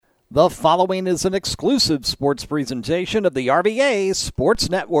The following is an exclusive sports presentation of the RVA Sports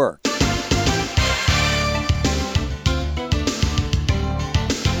Network.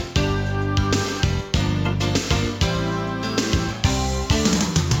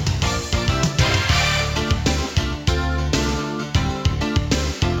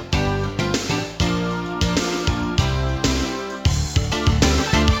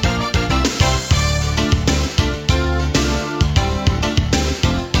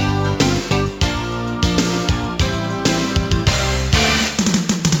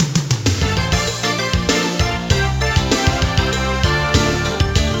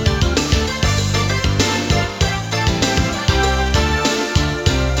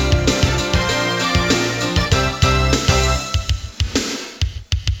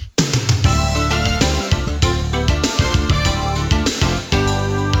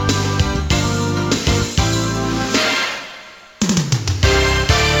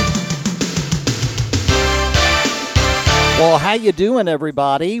 Well, how you doing,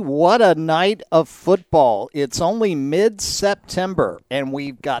 everybody? What a night of football. It's only mid-September, and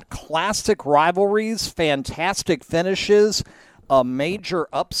we've got classic rivalries, fantastic finishes, a major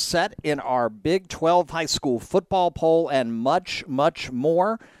upset in our Big 12 high school football poll, and much, much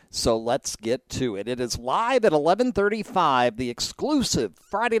more. So let's get to it. It is live at 11:35, the exclusive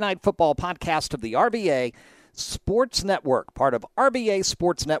Friday Night Football podcast of the RVA Sports Network, part of RVA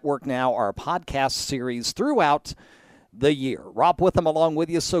Sports Network now, our podcast series throughout the year. Rob Witham along with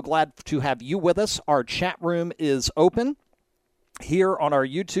you. So glad to have you with us. Our chat room is open here on our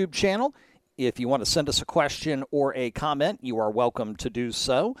YouTube channel. If you want to send us a question or a comment, you are welcome to do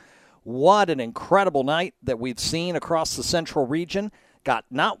so. What an incredible night that we've seen across the Central region. Got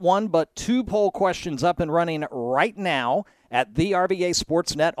not one but two poll questions up and running right now at the RVA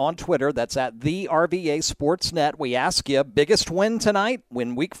Sportsnet on Twitter. That's at the RVA Sportsnet. We ask you, biggest win tonight,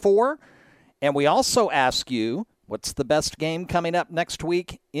 win week 4. And we also ask you, what's the best game coming up next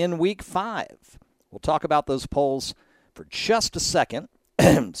week in week 5? We'll talk about those polls for just a second.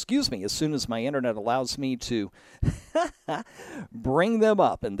 Excuse me, as soon as my internet allows me to bring them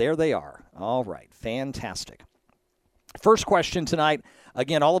up. And there they are. All right, fantastic. First question tonight.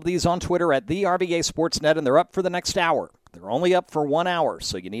 Again, all of these on Twitter at the RVA Sportsnet, and they're up for the next hour. They're only up for 1 hour,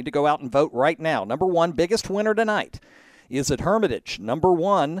 so you need to go out and vote right now. Number one, biggest winner tonight. Is it Hermitage? Number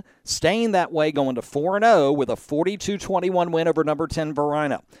 1, staying that way, going to 4-0 with a 42-21 win over number 10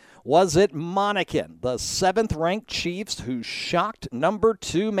 Verina. Was it Monacan, the 7th-ranked Chiefs, who shocked number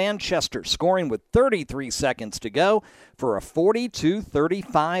 2 Manchester, scoring with 33 seconds to go for a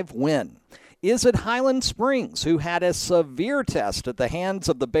 42-35 win? Is it Highland Springs, who had a severe test at the hands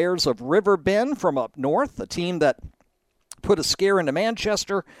of the Bears of River Bend from up north, a team that put a scare into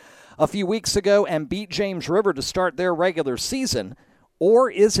Manchester a few weeks ago and beat James River to start their regular season?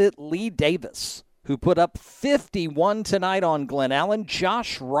 Or is it Lee Davis, who put up 51 tonight on Glen Allen?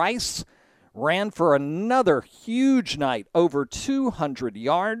 Josh Rice ran for another huge night, over 200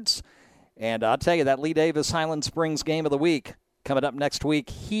 yards. And I'll tell you, that Lee Davis Highland Springs game of the week coming up next week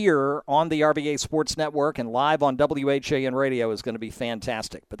here on the RVA Sports Network and live on WHAN Radio is going to be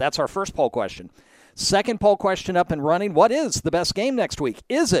fantastic. But that's our first poll question. Second poll question up and running. What is the best game next week?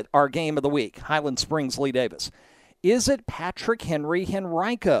 Is it our game of the week, Highland Springs, Lee Davis? Is it Patrick Henry,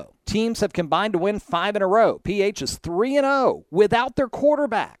 Henrico? Teams have combined to win 5 in a row. PH is 3-0 without their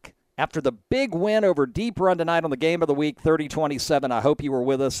quarterback after the big win over Deep Run tonight on the game of the week, 30-27. I hope you were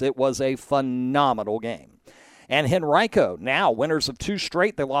with us. It was a phenomenal game. And Henrico, now winners of 2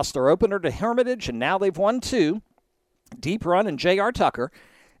 straight. They lost their opener to Hermitage, and now they've won 2. Deep Run and J.R. Tucker.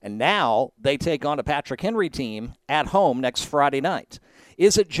 And now they take on a Patrick Henry team at home next Friday night.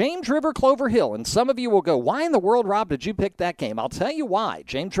 Is it James River, Clover Hill? And some of you will go, why in the world, Rob, did you pick that game? I'll tell you why.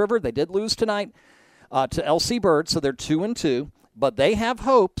 James River, they did lose tonight to LC Bird, so they're 2-2. But they have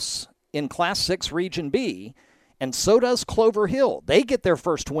hopes in Class 6 Region B, and so does Clover Hill. They get their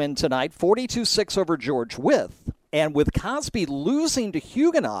first win tonight, 42-6 over George Wythe. And with Cosby losing to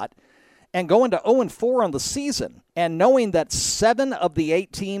Huguenot and going to 0-4 on the season, and knowing that 7 of the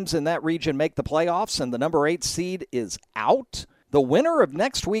 8 teams in that region make the playoffs and the number 8 seed is out, the winner of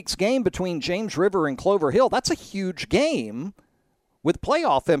next week's game between James River and Clover Hill, that's a huge game with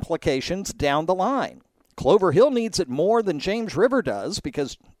playoff implications down the line. Clover Hill needs it more than James River does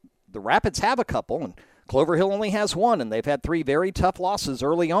because the Rapids have a couple, and Clover Hill only has 1, and they've had 3 very tough losses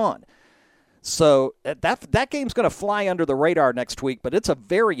early on. So that game's going to fly under the radar next week, but it's a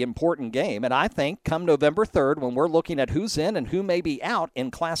very important game. And I think come November 3rd, when we're looking at who's in and who may be out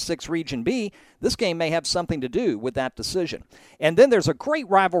in Class 6 Region B, this game may have something to do with that decision. And then there's a great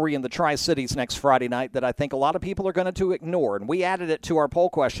rivalry in the Tri-Cities next Friday night that I think a lot of people are going to ignore. And we added it to our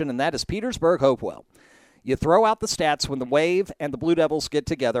poll question, and that is Petersburg-Hopewell. You throw out the stats when the Wave and the Blue Devils get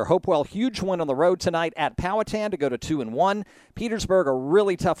together. Hopewell, huge win on the road tonight at Powhatan to go to 2-1. Petersburg, a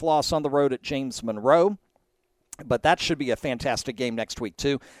really tough loss on the road at James Monroe. But that should be a fantastic game next week,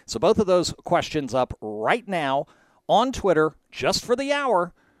 too. So both of those questions up right now on Twitter, just for the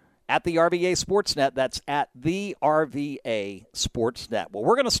hour, at the RVA Sports Net. That's at the RVA Sports Net. Well,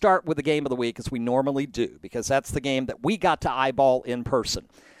 we're going to start with the game of the week, as we normally do, because that's the game that we got to eyeball in person.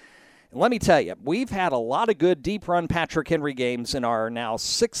 And let me tell you, we've had a lot of good deep-run Patrick Henry games in our now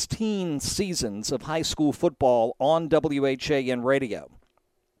 16 seasons of high school football on WHAN radio.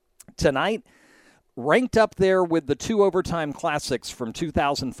 Tonight, ranked up there with the two overtime classics from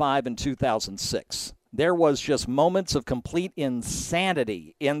 2005 and 2006. There was just moments of complete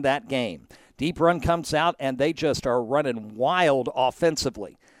insanity in that game. Deep Run comes out, and they just are running wild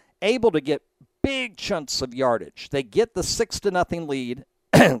offensively, able to get big chunks of yardage. They get the 6-0 lead.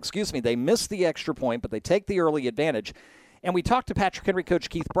 Excuse me, they miss the extra point, but they take the early advantage. And we talked to Patrick Henry coach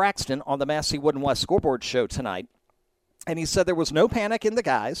Keith Braxton on the Massey Wood and West scoreboard show tonight, and he said there was no panic in the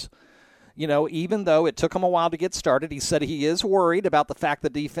guys. You know, even though it took them a while to get started, he said he is worried about the fact the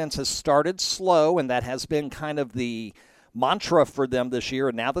defense has started slow, and that has been kind of the mantra for them this year.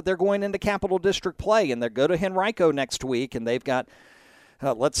 And now that they're going into Capital District play, and they go to Henrico next week, and they've got,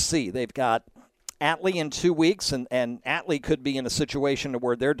 they've got Atlee in 2 weeks, and Atlee could be in a situation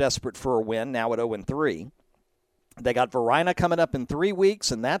where they're desperate for a win now at 0-3. They got Varina coming up in 3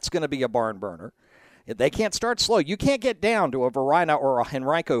 weeks, and that's going to be a barn burner. They can't start slow. You can't get down to a Varina or a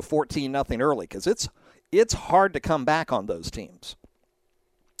Henrico 14-0 early, because it's hard to come back on those teams.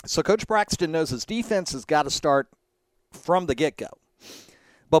 So Coach Braxton knows his defense has got to start from the get-go.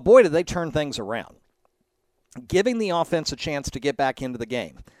 But boy, did they turn things around, giving the offense a chance to get back into the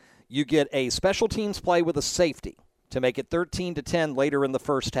game. You get a special teams play with a safety to make it 13-10 later in the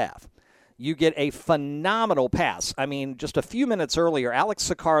first half. You get a phenomenal pass. I mean, just a few minutes earlier, Alex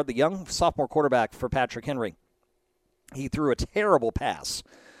Sakar, the young sophomore quarterback for Patrick Henry, he threw a terrible pass.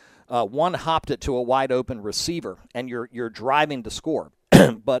 One hopped it to a wide-open receiver, and you're driving to score.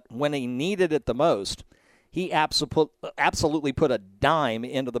 But when he needed it the most, he absolutely put a dime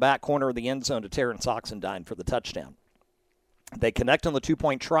into the back corner of the end zone to Terrence Oxendine for the touchdown. They connect on the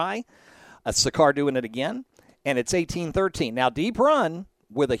two-point try. Sakar doing it again, and it's 18-13. Now, Deep Run,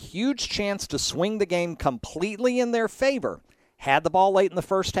 with a huge chance to swing the game completely in their favor, had the ball late in the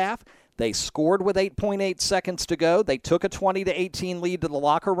first half. They scored with 8.8 seconds to go. They took a 20-18 lead to the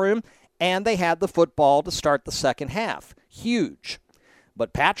locker room, and they had the football to start the second half. Huge.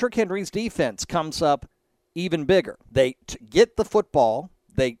 But Patrick Henry's defense comes up even bigger. They get the football.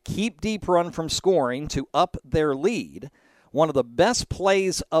 They keep Deep Run from scoring to up their lead. One of the best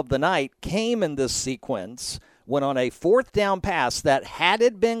plays of the night came in this sequence when on a fourth down pass that, had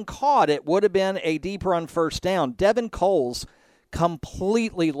it been caught, it would have been a Deep Run first down. Devin Coles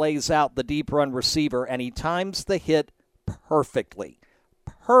completely lays out the Deep Run receiver, and he times the hit perfectly.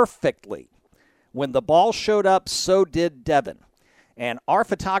 Perfectly. When the ball showed up, so did Devin. And our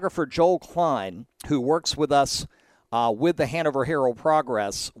photographer, Joel Klein, who works with us with the Hanover Herald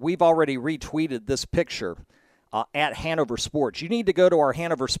Progress, we've already retweeted this picture at Hanover Sports. You need to go to our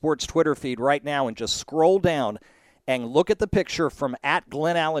Hanover Sports Twitter feed right now and just scroll down and look at the picture from at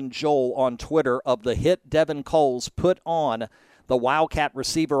Glenn Allen Joel on Twitter of the hit Devin Coles put on the Wildcat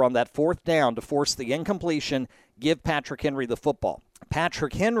receiver on that fourth down to force the incompletion, give Patrick Henry the football.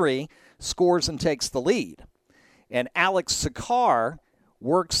 Patrick Henry scores and takes the lead. And Alex Sakar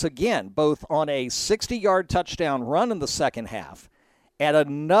works again, both on a 60-yard touchdown run in the second half and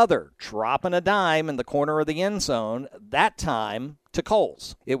another dropping a dime in the corner of the end zone, that time to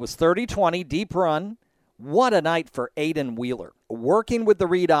Coles. It was 30-20, Deep Run. What a night for Aiden Wheeler. Working with the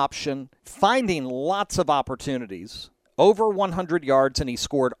read option, finding lots of opportunities, over 100 yards, and he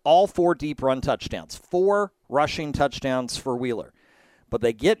scored all 4 Deep Run touchdowns. 4 rushing touchdowns for Wheeler. But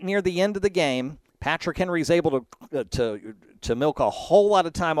they get near the end of the game. Patrick Henry's able to milk a whole lot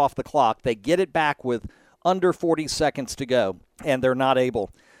of time off the clock. They get it back with under 40 seconds to go, and they're not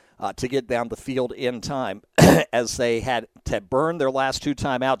able to get down the field in time as they had to burn their last 2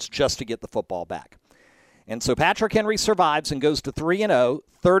 timeouts just to get the football back. And so Patrick Henry survives and goes to 3-0,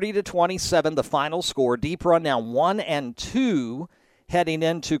 30-27, the final score. Deep Run now 1-2 heading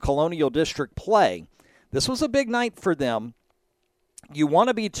into Colonial District play. This was a big night for them. You want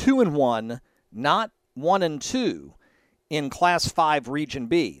to be 2-1 not 1 and 2 in Class 5 Region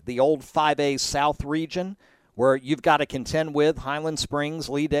B, the old 5A South region, where you've got to contend with Highland Springs,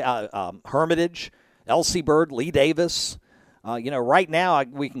 Hermitage, L.C. Bird, Lee Davis. Right now,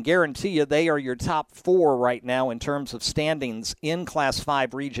 we can guarantee you they are your top 4 right now in terms of standings in Class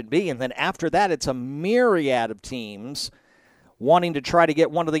 5 Region B. And then after that, it's a myriad of teams wanting to try to get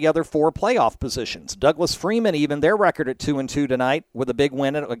one of the other 4 playoff positions. Douglas Freeman, even their record at 2-2 tonight with a big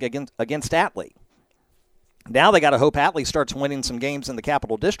win against Atlee. Now they got to hope Atlee starts winning some games in the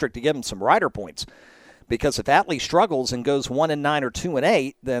Capital District to give them some rider points. Because if Atlee struggles and goes 1-9 or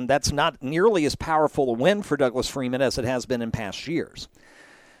 2-8, then that's not nearly as powerful a win for Douglas Freeman as it has been in past years.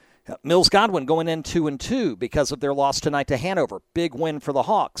 Mills Godwin going in 2-2 because of their loss tonight to Hanover. Big win for the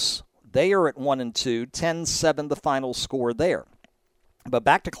Hawks. They are at 1-2, 10-7 the final score there. But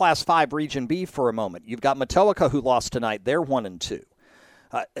back to Class 5 Region B for a moment. You've got Matoaka who lost tonight. They're 1-2.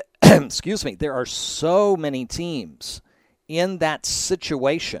 Excuse me. There are so many teams in that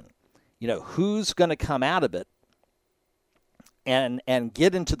situation. Who's going to come out of it and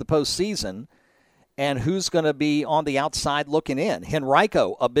get into the postseason, and who's going to be on the outside looking in.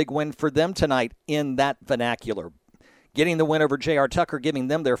 Henrico, a big win for them tonight in that vernacular. Getting the win over J.R. Tucker, giving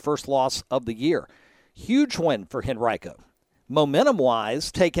them their first loss of the year. Huge win for Henrico.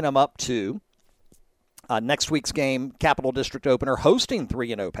 Momentum-wise, taking them up to next week's game, Capital District opener, hosting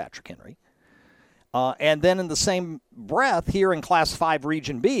 3-0 Patrick Henry. And then in the same breath, here in Class 5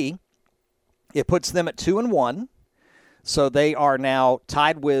 Region B, it puts them at 2-1. So they are now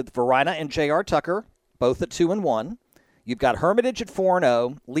tied with Varina and J.R. Tucker, both at 2-1. You've got Hermitage at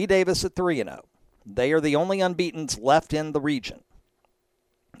 4-0, Lee Davis at 3-0. They are the only unbeatens left in the region.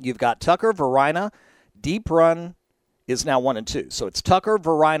 You've got Tucker, Varina, Deep Run is now 1-2. So it's Tucker,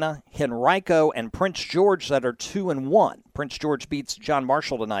 Varina, Henrico, and Prince George that are 2-1. Prince George beats John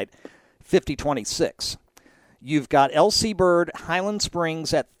Marshall tonight, 50-26. You've got L.C. Bird, Highland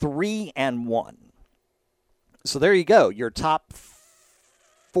Springs at 3-1. So there you go. Your top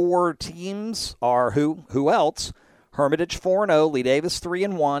 4 teams are who else? Hermitage 4-0, Lee Davis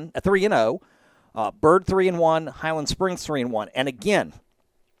 3-0, Bird 3-1, Highland Springs 3-1. And again,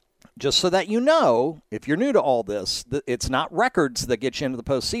 just so that you know, if you're new to all this, it's not records that get you into the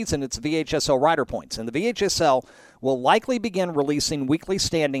postseason, it's VHSL rider points. And the VHSL will likely begin releasing weekly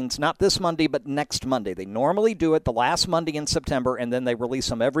standings, not this Monday, but next Monday. They normally do it the last Monday in September, and then they release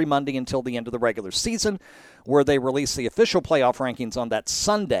them every Monday until the end of the regular season, where they release the official playoff rankings on that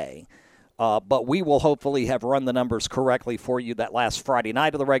Sunday. But we will hopefully have run the numbers correctly for you that last Friday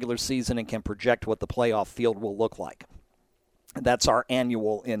night of the regular season and can project what the playoff field will look like. That's our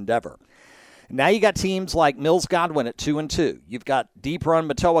annual endeavor. Now you got teams like Mills Godwin at 2-2. You've got Deep Run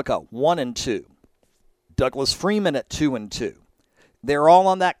Matoaka 1-2. Douglas Freeman at 2-2. They're all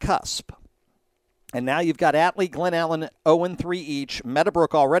on that cusp. And now you've got Atlee, Glen Ellen 0-3 each.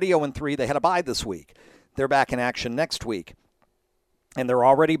 Meadowbrook already 0-3. They had a bye this week. They're back in action next week. And they're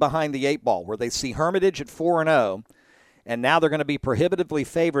already behind the 8 ball, where they see Hermitage at 4-0. And now they're going to be prohibitively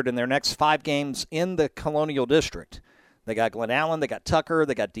favored in their next 5 games in the Colonial District. They got Glen Allen, they got Tucker,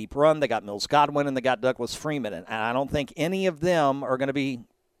 they got Deep Run, they got Mills Godwin, and they got Douglas Freeman. And I don't think any of them are going to be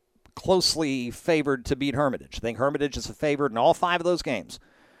closely favored to beat Hermitage. I think Hermitage is a favorite in all 5 of those games.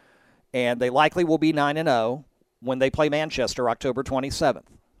 And they likely will be 9-0 when they play Manchester October 27th.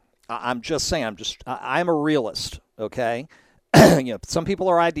 I'm just saying, I'm a realist, okay? Some people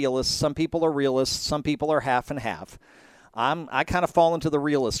are idealists, some people are realists, some people are half and half. I kind of fall into the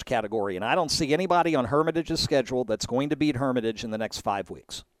realist category, and I don't see anybody on Hermitage's schedule that's going to beat Hermitage in the next 5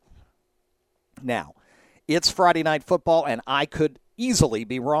 weeks. Now, it's Friday Night Football, and I could easily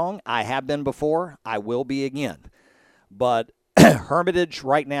be wrong. I have been before. I will be again. But Hermitage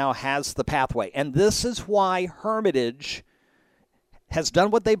right now has the pathway, and this is why Hermitage has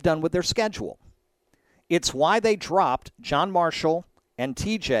done what they've done with their schedule. It's why they dropped John Marshall and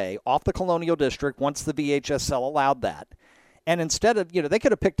TJ off the Colonial District once the VHSL allowed that. And instead of, they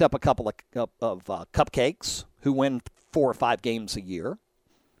could have picked up a couple of cupcakes who win 4 or 5 games a year.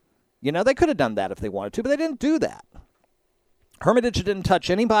 They could have done that if they wanted to, but they didn't do that. Hermitage didn't touch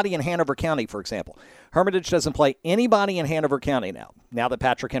anybody in Hanover County, for example. Hermitage doesn't play anybody in Hanover County now that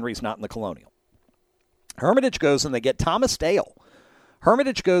Patrick Henry's not in the Colonial. Hermitage goes and they get Thomas Dale.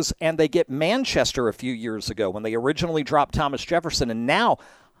 Hermitage goes and they get Manchester a few years ago when they originally dropped Thomas Jefferson. And now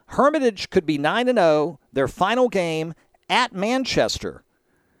Hermitage could be 9-0, their final game at Manchester,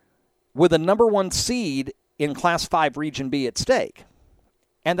 with a number 1 seed in Class 5 Region B at stake.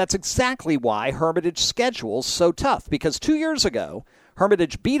 And that's exactly why Hermitage's schedule's so tough, because 2 years ago,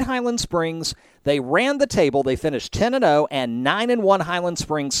 Hermitage beat Highland Springs. They ran the table. They finished 10-0, and 9-1 Highland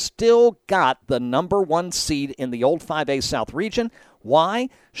Springs still got the number 1 seed in the old 5A South region. Why?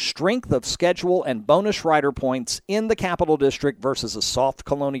 Strength of schedule and bonus rider points in the Capital District versus a soft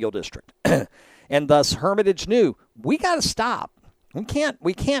Colonial District. And thus Hermitage knew, we got to stop. We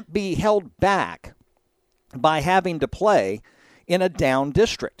can't be held back by having to play in a down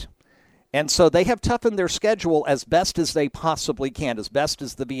district. And so they have toughened their schedule as best as they possibly can, as best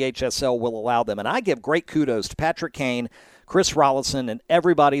as the VHSL will allow them. And I give great kudos to Patrick Kane, Chris Rollison, and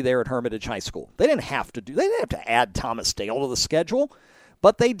everybody there at Hermitage High School. They didn't have to add Thomas Dale to the schedule,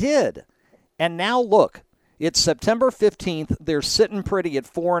 but they did. And now look, it's September 15th. They're sitting pretty at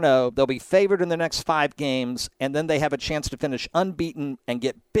 4-0. They'll be favored in the next 5 games, and then they have a chance to finish unbeaten and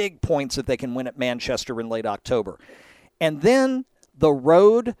get big points if they can win at Manchester in late October. And then the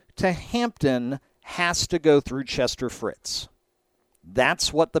road to Hampton has to go through Chester Fritz.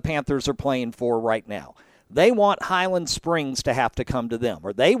 That's what the Panthers are playing for right now. They want Highland Springs to have to come to them,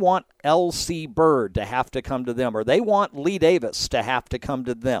 or they want L.C. Bird to have to come to them, or they want Lee Davis to have to come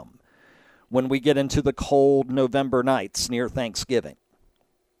to them when we get into the cold November nights near Thanksgiving.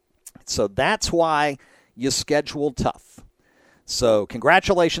 So that's why you schedule tough. So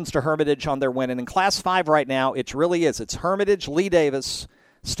congratulations to Hermitage on their win. And in Class 5 right now, it really is. It's Hermitage, Lee Davis,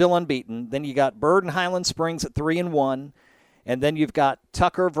 still unbeaten. Then you got Bird and Highland Springs at 3-1. And then you've got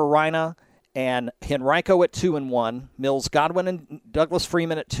Tucker, Verina, and Henrico at 2-1. Mills, Godwin, and Douglas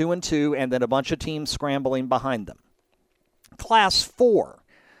Freeman at 2-2. And then a bunch of teams scrambling behind them. Class 4.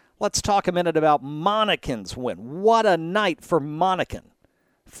 Let's talk a minute about Monacan's win. What a night for Monacan.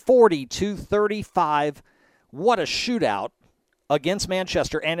 42-35. What a shootout against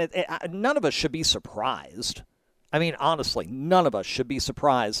Manchester, and none of us should be surprised. I mean, honestly, none of us should be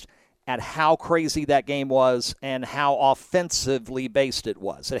surprised at how crazy that game was and how offensively based it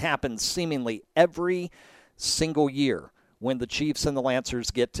was. It happens seemingly every single year when the Chiefs and the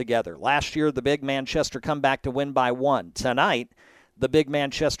Lancers get together. Last year, the big Manchester comeback to win by 1. Tonight, the big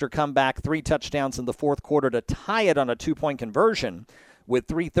Manchester comeback, 3 touchdowns in the fourth quarter to tie it on a 2-point conversion with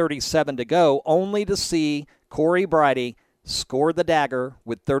 3:37 to go, only to see Corey Bridie score the dagger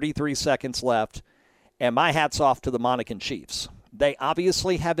with 33 seconds left, and my hat's off to the Monacan Chiefs. They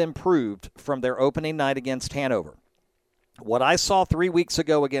obviously have improved from their opening night against Hanover. What I saw 3 weeks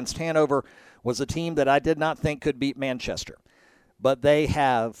ago against Hanover was a team that I did not think could beat Manchester. But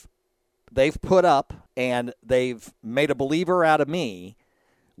they've put up, and they've made a believer out of me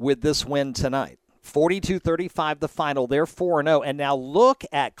with this win tonight. 42-35 the final. They're 4-0. And now look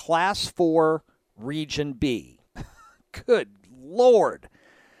at Class 4 Region B. Good Lord.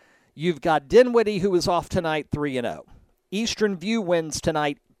 You've got Dinwiddie, who is off tonight, 3-0. Eastern View wins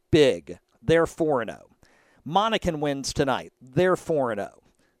tonight, big. They're 4-0. Monacan wins tonight. They're 4-0.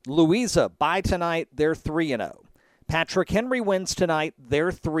 Louisa, bye tonight. They're 3-0. Patrick Henry wins tonight.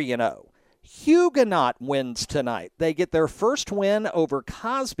 They're 3-0. Huguenot wins tonight. They get their first win over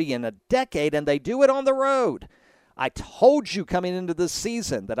Cosby in a decade, and they do it on the road. I told you coming into this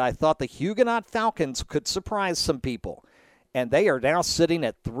season that I thought the Huguenot Falcons could surprise some people, and they are now sitting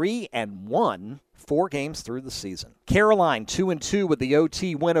at 3-1, 4 games through the season. Caroline 2-2 with the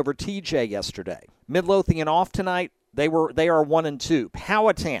OT win over TJ yesterday. Midlothian off tonight. They are 1-2.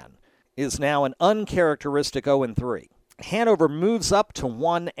 Powhatan is now an uncharacteristic 0-3. Hanover moves up to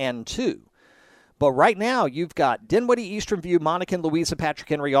 1-2. But right now you've got Dinwiddie, Eastern View, Monacan, Louisa, Patrick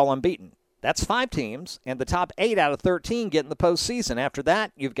Henry all unbeaten. That's 5 teams, and the top 8 out of 13 get in the postseason. After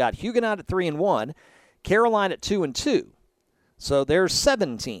that, you've got Huguenot at 3-1, Caroline at 2-2. So there's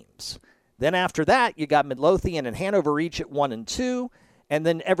 7 teams. Then after that, you got Midlothian and Hanover each at 1-2, and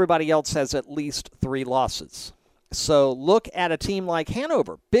then everybody else has at least 3 losses. So look at a team like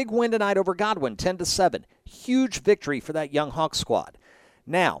Hanover. Big win tonight over Godwin, 10-7. Huge victory for that young Hawk squad.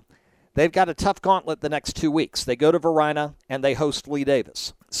 Now, they've got a tough gauntlet the next 2 weeks. They go to Verina, and they host Lee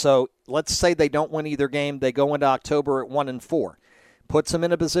Davis. So let's say they don't win either game. They go into October at 1-4. Puts them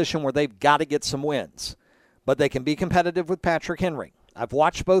in a position where they've got to get some wins. But they can be competitive with Patrick Henry. I've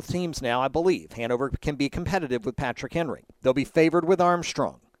watched both teams now, I believe. Hanover can be competitive with Patrick Henry. They'll be favored with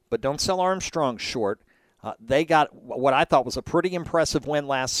Armstrong. But don't sell Armstrong short. They got what I thought was a pretty impressive win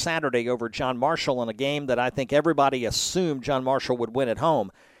last Saturday over John Marshall in a game that I think everybody assumed John Marshall would win at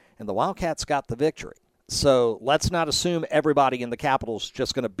home. And the Wildcats got the victory. So let's not assume everybody in the Capital's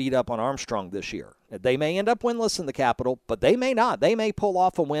just going to beat up on Armstrong this year. They may end up winless in the Capital, but they may not. They may pull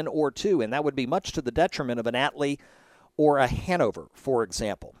off a win or 2, and that would be much to the detriment of an Atlee or a Hanover, for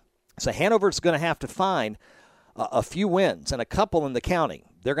example. So Hanover's going to have to find a few wins and a couple in the county.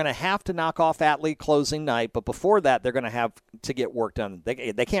 They're going to have to knock off Atlee closing night, but before that, they're going to have to get work done.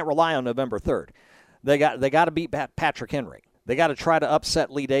 They can't rely on November 3rd. They got to beat Patrick Henry. They got to try to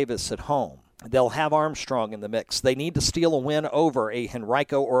upset Lee Davis at home. They'll have Armstrong in the mix. They need to steal a win over a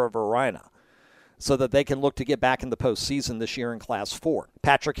Henrico or a Verina so that they can look to get back in the postseason this year in Class 4.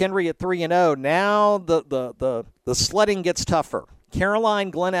 Patrick Henry at 3-0. Now the sledding gets tougher. Caroline,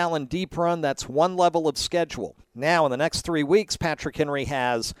 Glen Allen, Deep Run, that's one level of schedule. Now in the next 3 weeks, Patrick Henry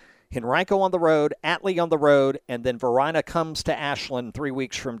has Henrico on the road, Atlee on the road, and then Verina comes to Ashland 3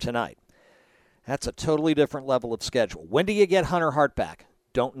 weeks from tonight. That's a totally different level of schedule. When do you get Hunter Hart back?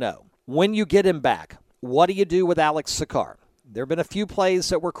 Don't know. When you get him back, what do you do with Alex Sakar? There have been a few plays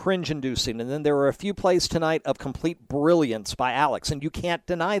that were cringe-inducing, and then there were a few plays tonight of complete brilliance by Alex, and you can't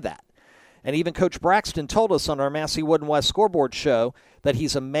deny that. And even Coach Braxton told us on our Massey Wood and West scoreboard show that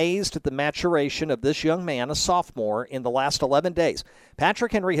he's amazed at the maturation of this young man, a sophomore, in the last 11 days.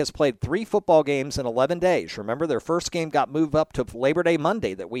 Patrick Henry has played 3 football games in 11 days. Remember, their first game got moved up to Labor Day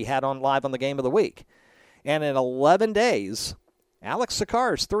Monday that we had on live on the Game of the Week. And in 11 days, Alex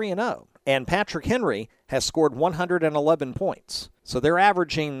Sakar is 3-0. And Patrick Henry has scored 111 points. So they're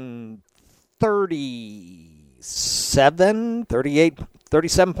averaging 37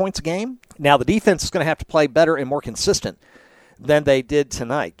 points a game. Now, the defense is going to have to play better and more consistent than they did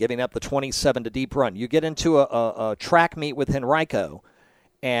tonight, giving up the 27 to Deep Run. You get into a track meet with Henrico,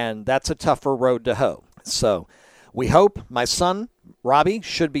 and that's a tougher road to hoe. So we hope my son, Robbie,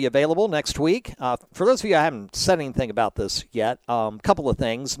 should be available next week. For those of you I haven't said anything about this yet, a couple of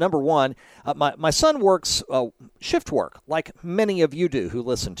things. Number one, my son works shift work like many of you do who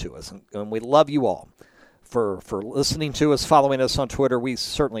listen to us, and we love you all for listening to us, following us on Twitter. We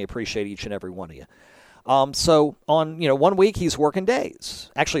certainly appreciate each and every one of you. So on 1 week he's working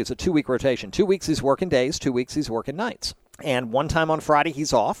days. Actually, it's a 2-week rotation. 2 weeks he's working days, 2 weeks he's working nights. And one time on Friday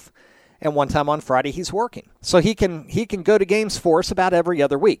he's off, and one time on Friday he's working. So he can go to games for us about every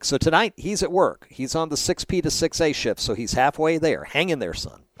other week. So tonight he's at work. He's on the 6P to 6A shift, so he's halfway there. Hang in there,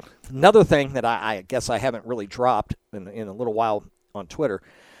 son. Another thing that I guess I haven't really dropped in a little while on Twitter,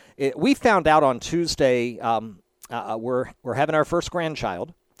 we found out on Tuesday we're having our first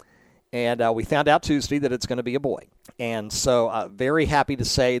grandchild, and we found out Tuesday that it's going to be a boy. And so very happy to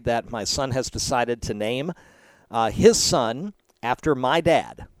say that my son has decided to name his son after my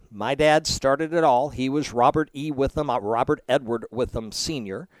dad. My dad started it all. He was Robert Edward Witham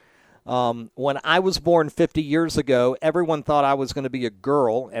Sr. When I was born 50 years ago, everyone thought I was going to be a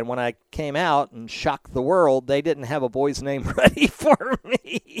girl, and when I came out and shocked the world, they didn't have a boy's name ready for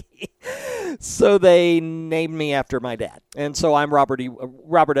me. So they named me after my dad. And so I'm Robert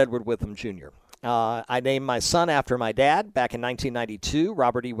Edward Witham Jr. I named my son after my dad back in 1992,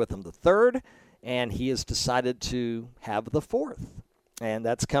 Robert E. Witham III, and he has decided to have the 4th. And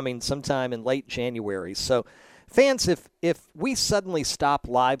that's coming sometime in late January. So fans, if we suddenly stop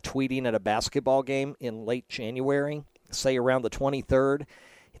live tweeting at a basketball game in late January, say around the 23rd,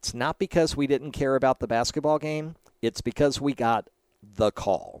 it's not because we didn't care about the basketball game. It's because we got the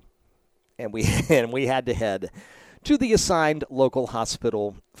call. And we had to head to the assigned local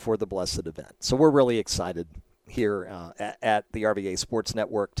hospital for the blessed event. So we're really excited here at the RVA Sports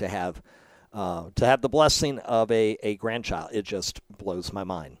Network to have the blessing of a grandchild. It just blows my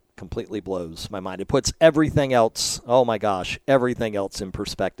mind. Completely blows my mind. It puts everything else, oh my gosh, everything else in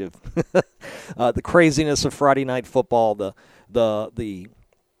perspective. The craziness of Friday night football, the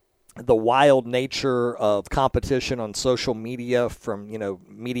wild nature of competition on social media from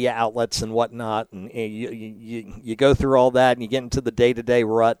media outlets and whatnot, and you go through all that and you get into the day-to-day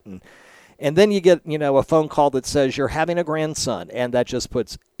rut, and then you get a phone call that says you're having a grandson, and that just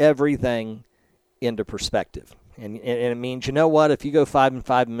puts everything into perspective. And it means, you know what, if you go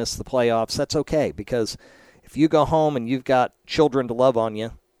 5-5 and miss the playoffs, that's okay, because if you go home and you've got children to love on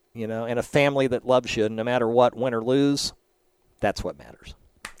you, and a family that loves you, no matter what, win or lose, that's what matters.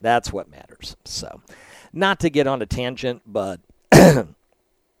 That's what matters. So, not to get on a tangent, but I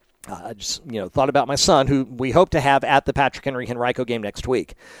just thought about my son, who we hope to have at the Patrick Henrico game next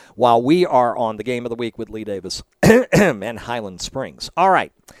week, while we are on the Game of the Week with Lee Davis and Highland Springs. All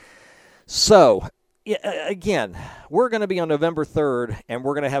right. So, again, we're going to be on November 3rd, and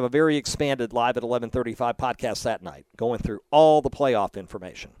we're going to have a very expanded Live at 11:35 podcast that night, going through all the playoff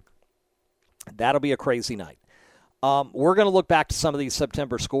information. That'll be a crazy night. We're going to look back to some of these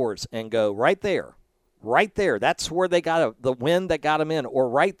September scores and go, right there, that's where they got the win that got them in, or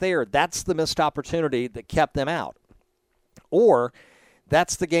right there, that's the missed opportunity that kept them out, or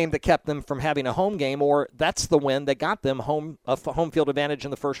that's the game that kept them from having a home game, or that's the win that got them home field advantage in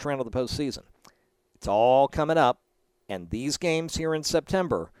the first round of the postseason. It's all coming up, And these games here in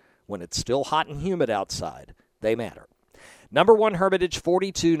September, when it's still hot and humid outside, they matter. Number 1, Hermitage,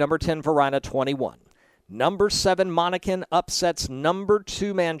 42. Number 10, Varina, 21. Number 7, Monacan upsets number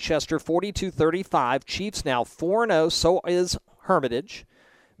 2, Manchester, 42-35. Chiefs now 4-0, so is Hermitage.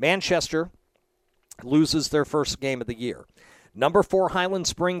 Manchester loses their first game of the year. Number 4, Highland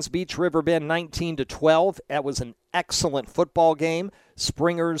Springs beats Riverbend 19-12. That was an excellent football game.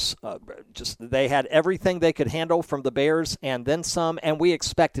 Springers, they had everything they could handle from the Bears and then some, and we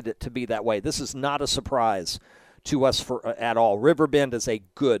expected it to be that way. This is not a surprise to us at all. Riverbend is a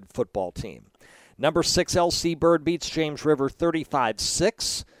good football team. Number 6, LC Bird beats James River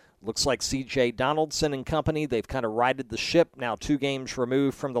 35-6. Looks like C.J. Donaldson and company, they've kind of righted the ship, now 2 games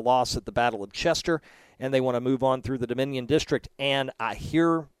removed from the loss at the Battle of Chester, and they want to move on through the Dominion District. And I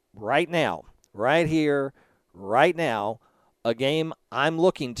hear right now, a game I'm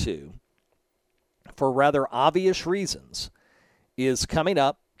looking to, for rather obvious reasons, is coming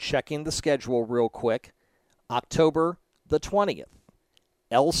up, checking the schedule real quick, October the 20th.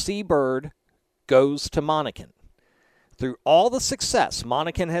 LC Bird goes to Monacan. Through all the success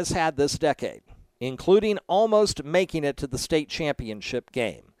Monacan has had this decade, including almost making it to the state championship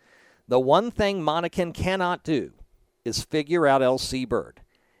game, the one thing Monacan cannot do is figure out LC Bird.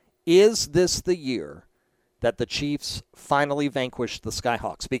 Is this the year that the Chiefs finally vanquish the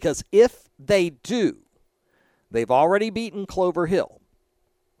Skyhawks? Because if they do, they've already beaten Clover Hill.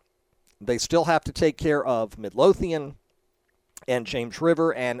 They still have to take care of Midlothian and James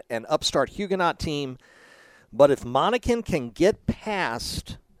River and an upstart Huguenot team. But if Monacan can get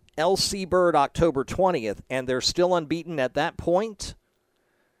past LC Bird October 20th and they're still unbeaten at that point,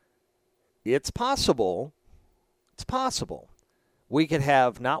 it's possible. We could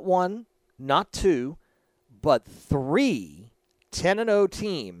have not 1, not 2, but 3 10-0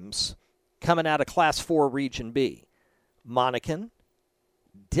 teams coming out of Class 4 Region B. Monacan,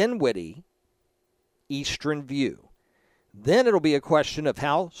 Dinwiddie, Eastern View. Then it'll be a question of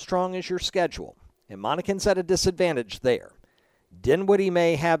how strong is your schedule. And Monacan's at a disadvantage there. Dinwiddie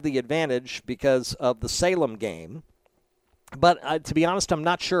may have the advantage because of the Salem game. But to be honest, I'm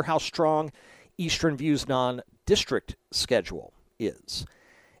not sure how strong Eastern View's non-district schedule is.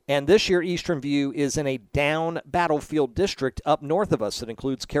 And this year, Eastern View is in a down battlefield district up north of us. It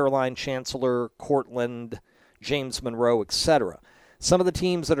includes Caroline, Chancellor, Cortland, James Monroe, etc. Some of the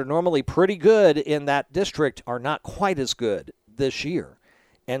teams that are normally pretty good in that district are not quite as good this year.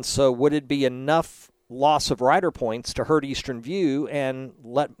 And so would it be enough loss of rider points to hurt Eastern View and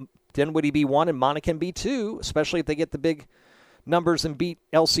let Dinwiddie be 1 and Monacan be 2, especially if they get the big numbers and beat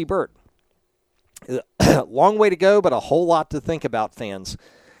LC Bird? Long way to go, but a whole lot to think about, fans,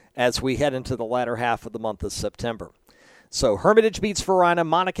 as we head into the latter half of the month of September. So Hermitage beats Varina,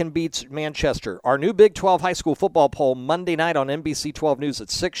 Monacan beats Manchester. Our new Big 12 high school football poll Monday night on NBC 12 News at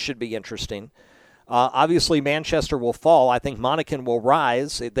 6 should be interesting. Obviously, Manchester will fall. I think Monacan will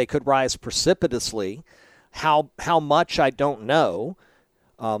rise. They could rise precipitously. How much, I don't know.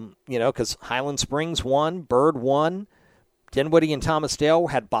 Because Highland Springs won, Bird won. Dinwiddie and Thomas Dale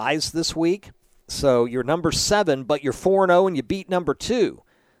had byes this week. So you're number 7, but you're 4-0 and you beat number 2.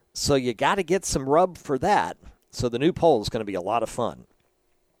 So you got to get some rub for that. So the new poll is going to be a lot of fun.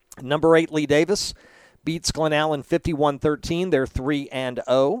 Number 8, Lee Davis beats Glen Allen 51-13. They're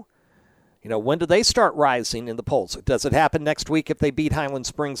 3-0. When do they start rising in the polls? Does it happen next week if they beat Highland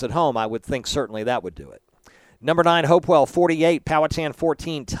Springs at home? I would think certainly that would do it. Number 9, Hopewell 48, Powhatan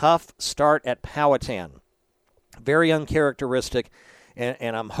 14. Tough start at Powhatan. Very uncharacteristic,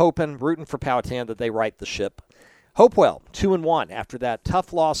 and I'm rooting for Powhatan that they right the ship. Hopewell 2-1 after that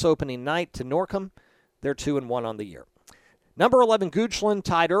tough loss opening night to Norcom. They're 2-1 on the year. Number 11, Goochland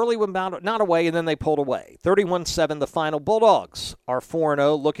tied early with not away, and then they pulled away. 31-7 the final. Bulldogs are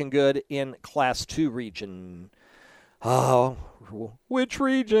 4-0, looking good in Class 2 region. Oh, which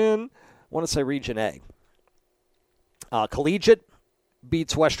region? I want to say Region A. Collegiate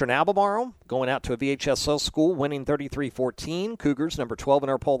beats Western Albemarle, going out to a VHSL school, winning 33-14. Cougars, number 12 in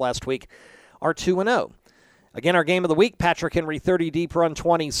our poll last week, are 2-0. Again, our game of the week, Patrick Henry 30, Deep Run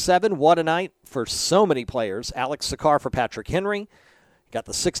 27. What a night for so many players. Alex Sakar for Patrick Henry. Got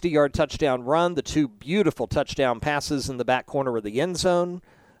the 60-yard touchdown run, the 2 beautiful touchdown passes in the back corner of the end zone.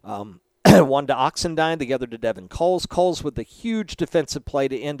 One to Oxendine, the other to Devin Coles. Coles with the huge defensive play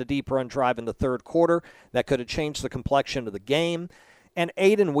to end a deep run drive in the third quarter. That could have changed the complexion of the game. And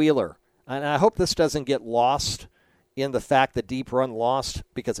Aiden Wheeler. And I hope this doesn't get lost in the fact that Deep Run lost,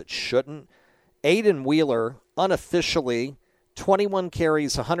 because it shouldn't. Aiden Wheeler, unofficially, 21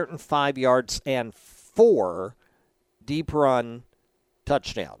 carries, 105 yards, and 4 Deep Run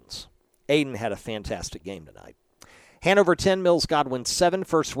touchdowns. Aiden had a fantastic game tonight. Hanover 10, Mills Godwin 7,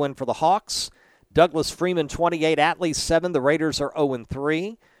 first win for the Hawks. Douglas Freeman 28, Atlee 7. The Raiders are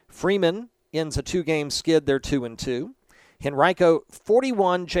 0-3. Freeman ends a 2-game skid. They're 2-2. Henrico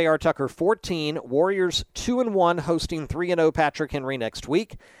 41, J.R. Tucker 14. Warriors 2-1, hosting 3-0 Patrick Henry next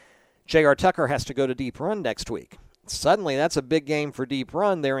week. J.R. Tucker has to go to Deep Run next week. Suddenly, that's a big game for Deep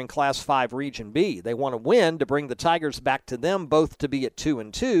Run. They're in Class 5 Region B. They want to win to bring the Tigers back to them, both to be at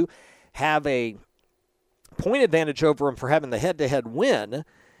 2-2, have a point advantage over them for having the head-to-head win,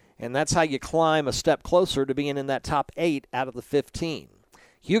 and that's how you climb a step closer to being in that top 8 out of the 15.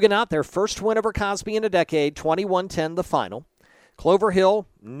 Huguenot, their first win over Cosby in a decade, 21-10 the final. Clover Hill,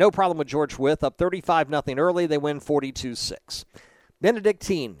 no problem with George Wythe, up 35-0 early. They win 42-6.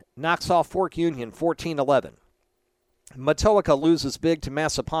 Benedictine knocks off Fork Union 14-11. Matoaka loses big to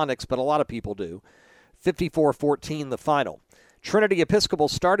Massaponax, but a lot of people do. 54-14 the final. Trinity Episcopal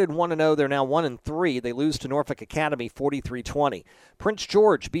started 1-0. They're now 1-3. They lose to Norfolk Academy 43-20. Prince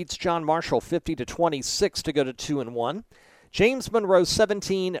George beats John Marshall 50-26 to go to 2-1. James Monroe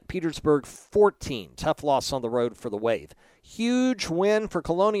 17, Petersburg 14. Tough loss on the road for the Wave. Huge win for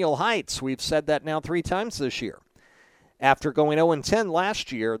Colonial Heights. We've said that now 3 times this year. After going 0-10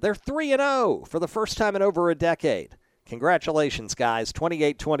 last year, they're 3-0 for the first time in over a decade. Congratulations, guys.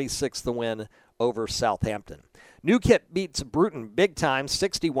 28-26 the win over Southampton. New Kit beats Bruton big time,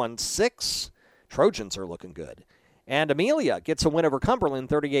 61-6. Trojans are looking good. And Amelia gets a win over Cumberland,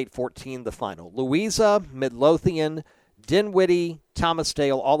 38-14 the final. Louisa, Midlothian, Dinwiddie,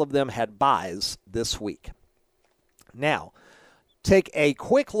 Thomasdale, all of them had byes this week. Now, take a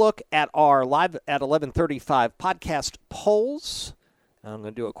quick look at our Live at 11:35 podcast polls. I'm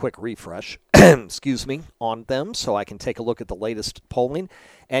going to do a quick refresh, on them so I can take a look at the latest polling.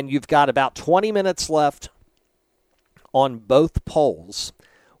 And you've got about 20 minutes left on both polls.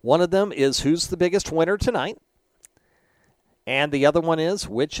 One of them is who's the biggest winner tonight, and the other one is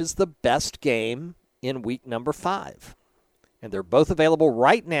which is the best game in week number 5. And they're both available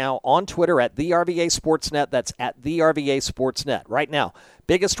right now on Twitter at the RVA Sportsnet. That's at the RVA Sportsnet. Right now,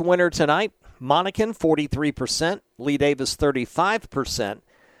 biggest winner tonight, Monacan, 43%, Lee Davis, 35%,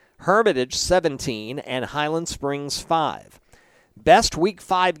 Hermitage, 17%, and Highland Springs, 5%. Best Week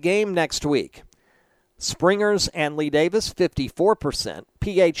 5 game next week, Springers and Lee Davis, 54%,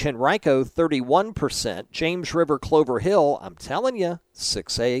 PH Henrico, 31%, James River Clover Hill, I'm telling you,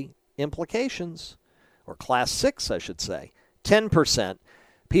 6A implications, or Class 6, I should say. 10%,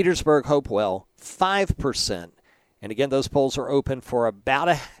 Petersburg Hopewell, 5%. And again, those polls are open for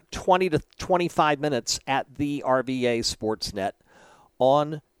about 20 to 25 minutes at the RVA Sportsnet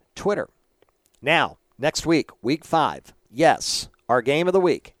on Twitter. Now, next week, week 5, yes, our game of the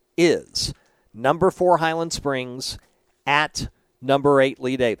week is number 4 Highland Springs at number 8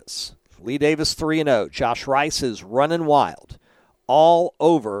 Lee Davis. Lee Davis 3-0. Josh Rice is running wild all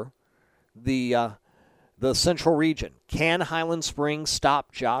over the Central region. Can Highland Springs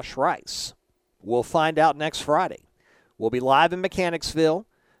stop Josh Rice? We'll find out next Friday. We'll be live in Mechanicsville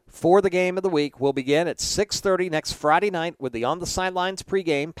for the game of the week. We'll begin at 6:30 next Friday night with the On the Sidelines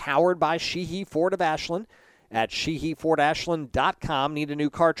pregame powered by Sheehy Ford of Ashland at SheehyFordAshland.com. Need a new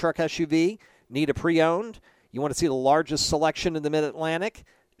car, truck, SUV? Need a pre-owned? You want to see the largest selection in the Mid-Atlantic?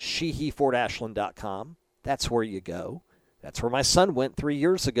 SheehyFordAshland.com. That's where you go. That's where my son went 3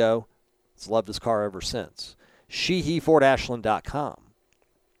 years ago. He's loved his car ever since. SheehyFordAshland.com.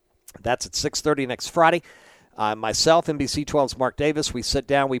 That's at 6:30 next Friday. Myself, NBC 12's Mark Davis, we sit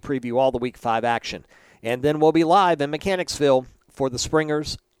down, we preview all the Week 5 action. And then we'll be live in Mechanicsville for the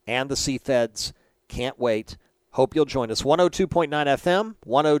Springers and the Seafeds. Can't wait. Hope you'll join us. 102.9 FM,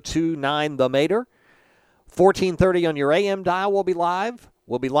 102.9 The Mater. 1430 on your AM dial, we'll be live.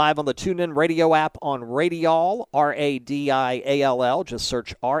 We'll be live on the TuneIn Radio app on Radial, R-A-D-I-A-L-L. Just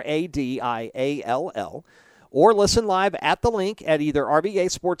search R-A-D-I-A-L-L. Or listen live at the link at either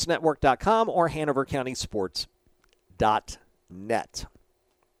RVASportsNetwork.com or HanoverCountySports.net.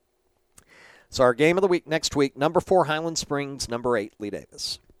 So our game of the week next week, number 4 Highland Springs, number 8 Lee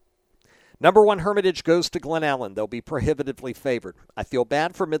Davis. Number 1 Hermitage goes to Glen Allen. They'll be prohibitively favored. I feel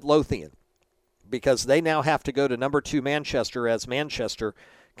bad for Midlothian because they now have to go to number 2 Manchester as Manchester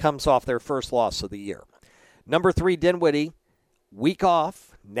comes off their first loss of the year. Number 3 Dinwiddie, week off.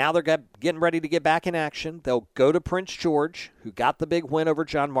 Now they're getting ready to get back in action. They'll go to Prince George, who got the big win over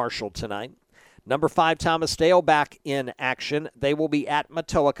John Marshall tonight. Number 5 Thomasdale back in action. They will be at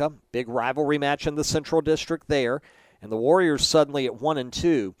Matoaka. Big rivalry match in the Central District there. And the Warriors suddenly at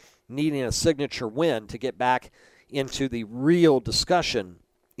 1-2, needing a signature win to get back into the real discussion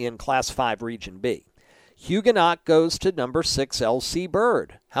in Class 5 Region B. Huguenot goes to number 6 LC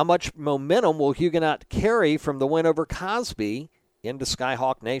Bird. How much momentum will Huguenot carry from the win over Cosby into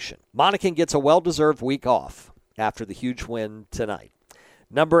Skyhawk Nation? Monacan gets a well-deserved week off after the huge win tonight.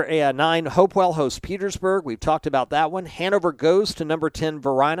 Number 9, Hopewell hosts Petersburg. We've talked about that one. Hanover goes to number 10,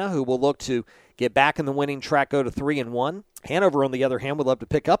 Varina, who will look to get back in the winning track, go to 3-1. Hanover, on the other hand, would love to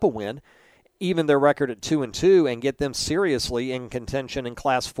pick up a win, even their record at 2-2, and get them seriously in contention in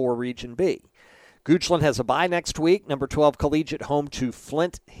Class 4 Region B. Goochland has a bye next week. Number 12, Collegiate home to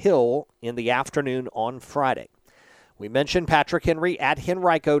Flint Hill in the afternoon on Friday. We mentioned Patrick Henry at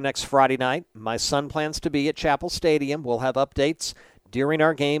Henrico next Friday night. My son plans to be at Chapel Stadium. We'll have updates during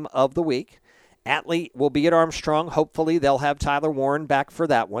our game of the week. Atlee will be at Armstrong. Hopefully they'll have Tyler Warren back for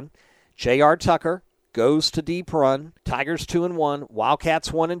that one. J.R. Tucker goes to Deep Run. Tigers 2-1. Wildcats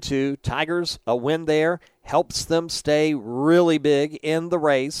 1-2. Tigers, a win there helps them stay really big in the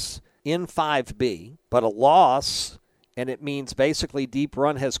race in 5B. But a loss, and it means basically Deep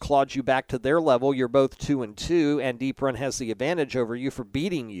Run has clawed you back to their level. You're both 2-2, and Deep Run has the advantage over you for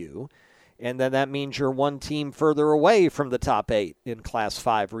beating you. And then that means you're one team further away from the top 8 in Class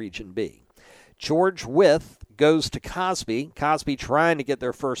 5 Region B. George Wythe goes to Cosby. Cosby trying to get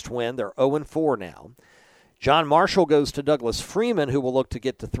their first win. They're 0-4 now. John Marshall goes to Douglas Freeman, who will look to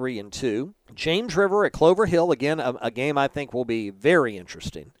get to 3-2. James River at Clover Hill, again, a game I think will be very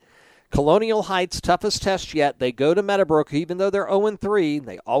interesting. Colonial Heights, toughest test yet. They go to Meadowbrook, even though they're 0-3.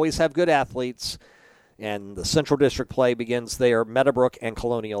 They always have good athletes. And the Central District play begins there, Meadowbrook and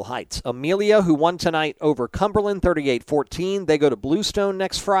Colonial Heights. Amelia, who won tonight over Cumberland, 38-14. They go to Bluestone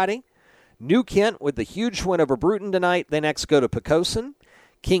next Friday. New Kent with the huge win over Bruton tonight. They next go to Poquoson.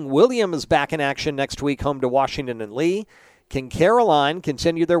 King William is back in action next week, home to Washington and Lee. King Caroline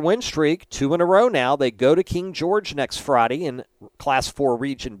continue their win streak, 2 in a row now. They go to King George next Friday in Class 4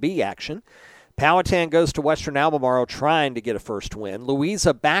 Region B action. Powhatan goes to Western Albemarle trying to get a first win.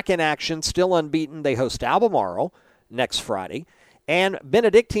 Louisa back in action, still unbeaten. They host Albemarle next Friday. And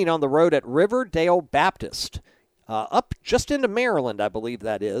Benedictine on the road at Riverdale Baptist. Up just into Maryland, I believe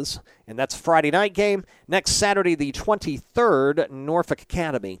that is. And that's a Friday night game. Next Saturday, the 23rd, Norfolk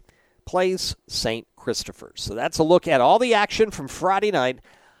Academy plays St. Christopher's. So that's a look at all the action from Friday night.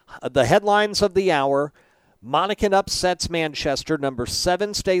 The headlines of the hour. Monacan upsets Manchester. Number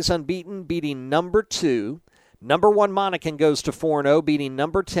 7 stays unbeaten, beating number 2. Number 1 Monacan goes to 4-0, beating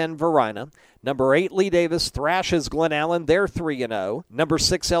number 10 Varina. Number 8 Lee Davis thrashes Glen Allen. They're 3-0. Number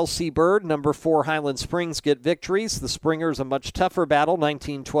 6 LC Bird. Number 4 Highland Springs get victories. The Springers a much tougher battle,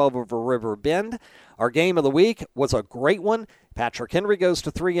 19-12 over River Bend. Our game of the week was a great one. Patrick Henry goes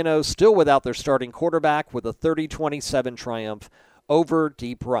to 3-0, still without their starting quarterback, with a 30-27 triumph over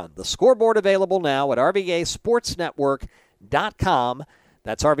Deep Run. The scoreboard available now at RVASportsNetwork.com.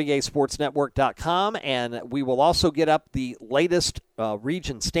 That's RVASportsNetwork.com, and we will also get up the latest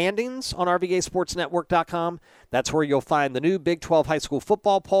region standings on RVASportsNetwork.com. That's where you'll find the new Big 12 high school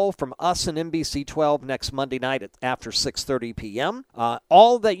football poll from us and NBC 12 next Monday night after 6:30 p.m.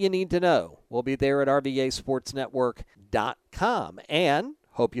 All that you need to know will be there at RVASportsNetwork.com. And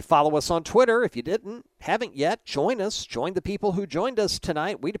hope you follow us on Twitter. If you haven't yet, join us. Join the people who joined us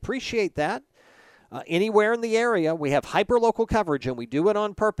tonight. We'd appreciate that. Anywhere in the area, we have hyper-local coverage, and we do it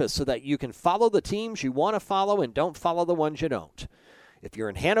on purpose so that you can follow the teams you want to follow and don't follow the ones you don't. If you're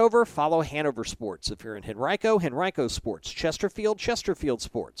in Hanover, follow Hanover Sports. If you're in Henrico, Henrico Sports. Chesterfield, Chesterfield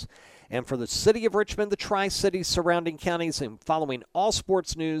Sports. And for the city of Richmond, the Tri-Cities, surrounding counties, and following all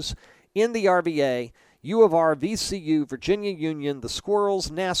sports news in the RVA, U of R, VCU, Virginia Union, the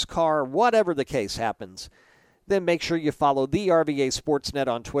Squirrels, NASCAR, whatever the case happens, then make sure you follow the RVA Sportsnet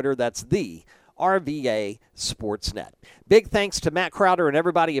on Twitter. That's the RVA Sportsnet. Big thanks to Matt Crowder and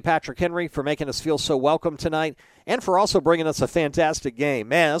everybody at Patrick Henry for making us feel so welcome tonight and for also bringing us a fantastic game.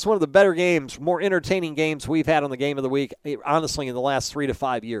 Man, that's one of the better games, more entertaining games we've had on the Game of the Week, honestly, in the last 3 to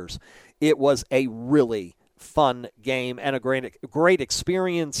 5 years. It was a really fun game and a great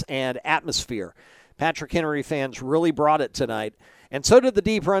experience and atmosphere. Patrick Henry fans really brought it tonight, and so did the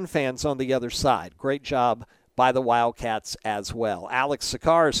Deep Run fans on the other side. Great job by the Wildcats as well. Alex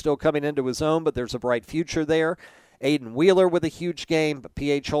Sakar is still coming into his own, but there's a bright future there. Aiden Wheeler with a huge game, but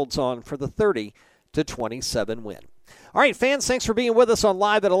PH holds on for the 30-27 win. All right, fans, thanks for being with us on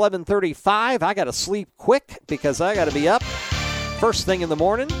Live at 11:35. I got to sleep quick because I got to be up first thing in the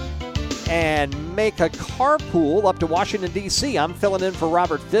morning and make a carpool up to Washington, D.C. I'm filling in for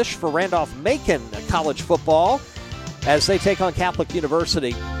Robert Fish for Randolph-Macon college football as they take on Catholic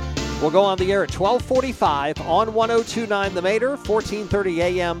University. We'll go on the air at 12:45 on 102.9 The Mater, 14:30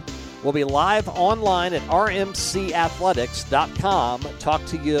 a.m. We'll be live online at rmcathletics.com. Talk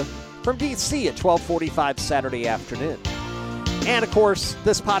to you from D.C. at 12:45 Saturday afternoon. And, of course,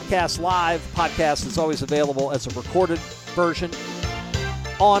 this podcast is always available as a recorded version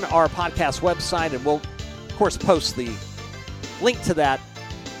on our podcast website, and we'll, of course, post the link to that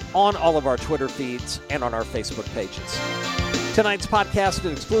on all of our Twitter feeds and on our Facebook pages. Tonight's podcast is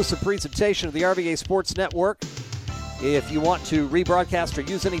an exclusive presentation of the RVA Sports Network. If you want to rebroadcast or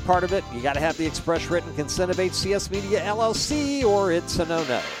use any part of it, you got to have the express written consent of HCS Media LLC, or it's a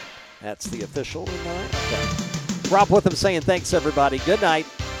no-no. That's the official. Okay. Rob Witham saying thanks, everybody. Good night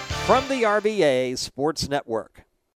from the RVA Sports Network.